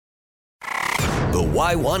The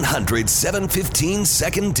Y100 715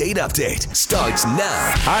 second date update starts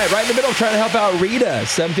now. All right, right in the middle, trying to help out Rita.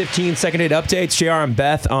 715 second date updates. JR and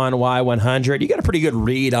Beth on Y100. You got a pretty good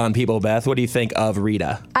read on people, Beth. What do you think of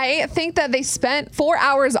Rita? I think that they spent 4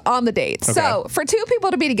 hours on the date. Okay. So for two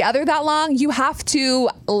people to be together that long, you have to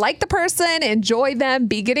like the person, enjoy them,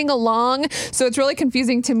 be getting along. So it's really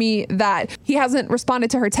confusing to me that he hasn't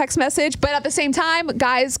responded to her text message. But at the same time,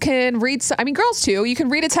 guys can read, girls too. You can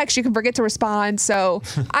read a text, you can forget to respond. So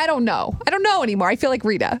I don't know. I don't know anymore. I feel like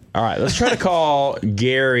Rita. All right, let's try to call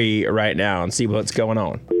Gary right now and see what's going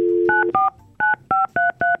on.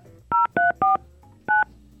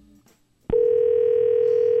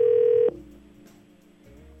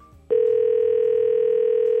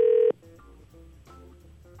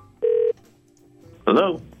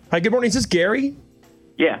 Hello? Hi, good morning. Is this Gary?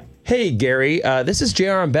 Yeah. Hey, Gary. This is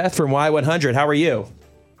JR and Beth from Y100. How are you?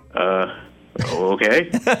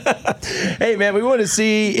 Okay. Hey, man, we want to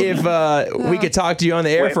see if we could talk to you on the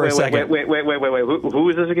air for a second. Wait. Who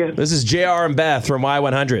is this again? This is JR and Beth from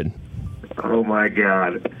Y100. Oh, my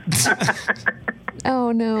God.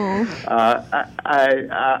 Oh, no.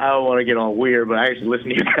 I don't want to get all weird, but I actually listen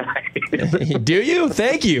to you guys. Do you?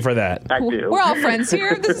 Thank you for that. I do. We're all friends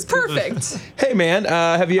here. This is perfect. Hey, man,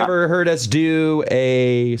 have you ever heard us do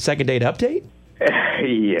a second date update?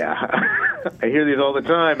 Yeah. I hear these all the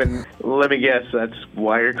time, and let me guess, that's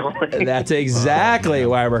why you're calling. That's exactly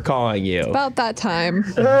why we're calling you. About that time.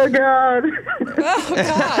 Oh, God. Oh,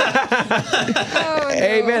 God. Oh, no.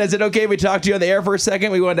 Hey, man, is it okay if we talk to you on the air for a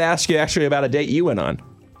second? We wanted to ask you actually about a date you went on.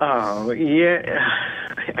 Oh, yeah.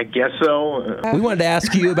 I guess so. We wanted to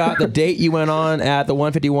ask you about the date you went on at the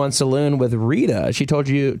 151 Saloon with Rita. She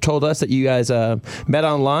told us that you guys met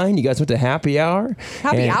online. You guys went to happy hour.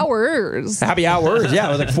 Happy hours. Happy hours, yeah.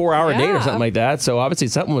 It was like a 4-hour date or Yeah. something like that. So obviously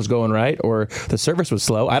something was going right, or the service was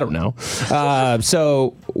slow. I don't know.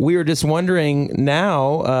 So we were just wondering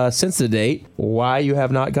now, since the date, why you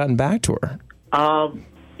have not gotten back to her.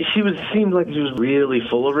 Seemed like she was really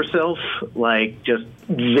full of herself, like just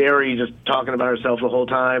talking about herself the whole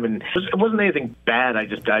time, and it wasn't anything bad. I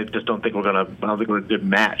just don't think we're a good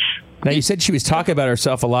match. Now, you said she was talking about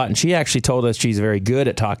herself a lot, and she actually told us she's very good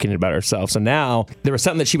at talking about herself. So now there was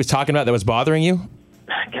something that she was talking about that was bothering you?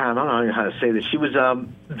 God, I don't know how to say this. She was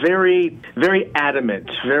very, very adamant,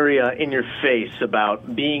 very in your face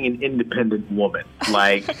about being an independent woman,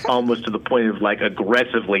 like almost to the point of like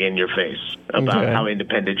aggressively in your face about how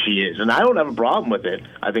independent she is. And I don't have a problem with it.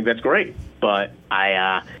 I think that's great. But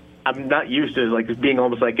I'm not used to like being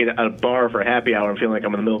almost like at a bar for a happy hour and feeling like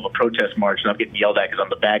I'm in the middle of a protest march and I'm getting yelled at because I'm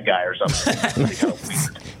the bad guy or something.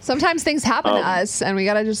 Sometimes things happen to us, and we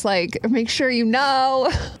got to just, make sure you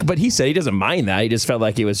know. But he said he doesn't mind that. He just felt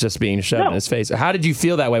like he was just being shoved in his face. How did you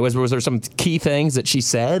feel that way? Was there some key things that she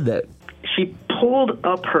said that... She pulled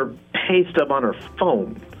up her pay stub on her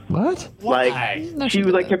phone. What? She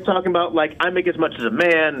kept talking about I make as much as a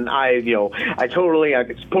man. I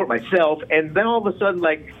can support myself. And then all of a sudden,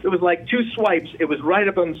 it was like 2 swipes. It was right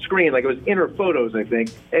up on the screen, it was in her photos, I think.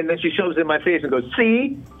 And then she shoves it in my face and goes,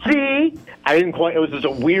 see. I didn't quite. It was just a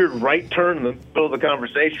weird right turn in the middle of the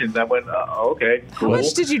conversation. I went, okay, cool. How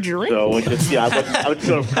much did you drink? So it just, I was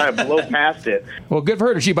going to kind of blow past it. Well, good for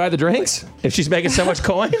her. Did she buy the drinks? If she's making so much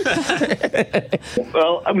coin?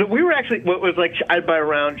 Well, we were actually, what was I'd buy a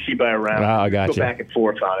round, she'd buy a round. Oh, I gotcha. Go back and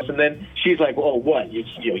forth on it. And then she's like, oh, what? You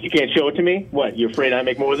can't show it to me? What? You're afraid I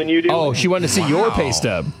make more than you do? Oh, she wanted to see your pay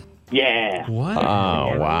stub. Yeah. What?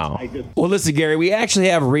 Oh, wow. Well, listen, Gary, we actually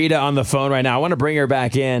have Rita on the phone right now. I want to bring her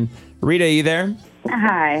back in. Rita, are you there?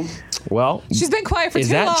 Hi. Well, she's been quiet for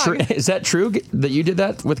too long. Is that true that you did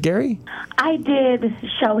that with Gary? I did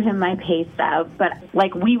show him my pay stub, but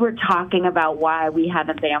we were talking about why we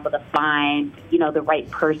haven't been able to find, the right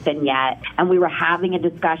person yet. And we were having a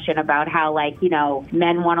discussion about how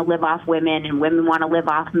men want to live off women and women want to live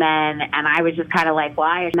off men. And I was just kind of like, well,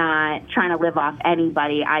 I'm not trying to live off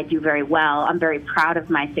anybody. I do very well. I'm very proud of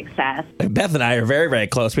my success. Beth and I are very, very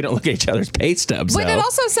close. We don't look at each other's pay stubs. But it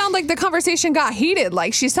also sounded like the conversation got heated.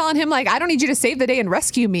 She's telling him, I don't need you to save the day and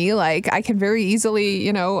rescue me. I can very easily,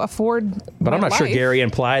 afford But I'm not life. sure Gary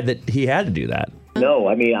implied that he had to do that. No,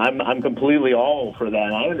 I'm completely all for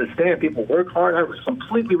that. I understand people work hard. I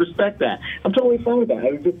completely respect that. I'm totally fine with that.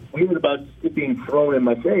 I was just weird about it being thrown in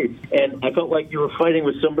my face, and I felt like you were fighting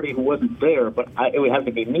with somebody who wasn't there, but it would have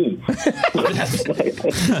to be me.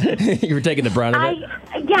 You were taking the brunt of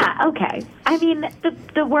it? Yeah, okay. I mean,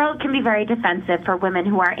 the world can be very defensive for women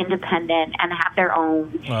who are independent and have their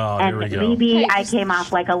own. Oh, and here we go. maybe I came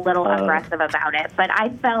off like a little aggressive about it, but I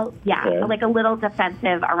felt, like a little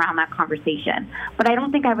defensive around that conversation. But I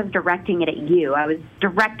don't think I was directing it at you. I was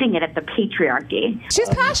directing it at the patriarchy. She's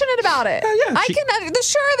passionate about it. Yeah,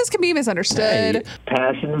 Sure, this can be misunderstood.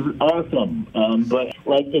 Passion is awesome, but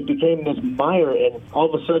like it became this mire, and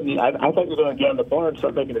all of a sudden, I thought you were going to get on the bar and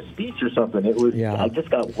start making a speech or something. It was, I just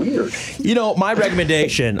got weird. My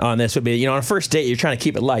recommendation on this would be, on a first date, you're trying to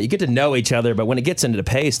keep it light. You get to know each other, but when it gets into the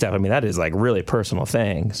pay stuff, I mean, that is like really personal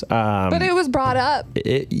things. But it was brought up. But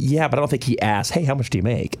I don't think he asked, hey, how much do you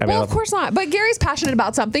make? I mean, Well, of course not. But Gary's passionate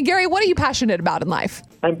about something. Gary, what are you passionate about in life?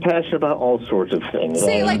 I'm passionate about all sorts of things.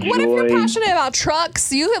 See, what if you're passionate about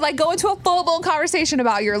trucks? You could go into a full-blown conversation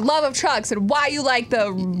about your love of trucks and why you like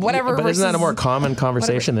the whatever. But isn't that a more common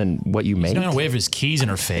conversation than what you make? He's going to wave his keys in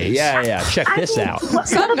her face. Yeah. Check this out.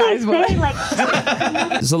 Some guys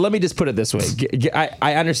would. So let me just put it this way.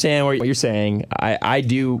 I understand what you're saying. I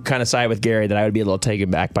do kind of side with Gary that I would be a little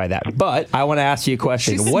taken back by that. But I want to ask you a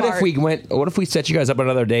question. She's What smart. if we set you guys up on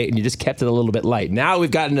another date and you just kept it a little bit light? Now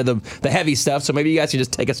we've gotten into the heavy stuff, so maybe you guys can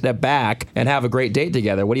just take a step back and have a great date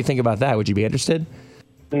together. What do you think about that? Would you be interested?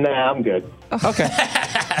 Nah, I'm good. Okay.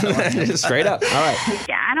 Straight up. All right.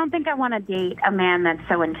 Yeah, I don't think I want to date a man that's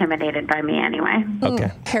so intimidated by me anyway.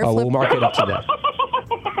 Okay. Hair We'll flip. mark it up to that.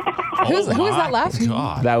 Who is that laugh?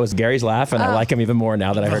 God. That was Gary's laugh, and I like him even more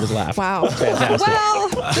now that I heard his laugh. Wow. Fantastic.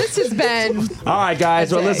 Well, this has been. All right,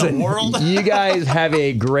 guys. Well, listen, you guys have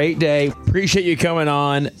a great day. Appreciate you coming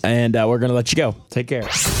on, and we're going to let you go. Take care.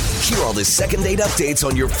 Hear all the second date updates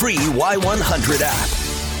on your free Y100 app.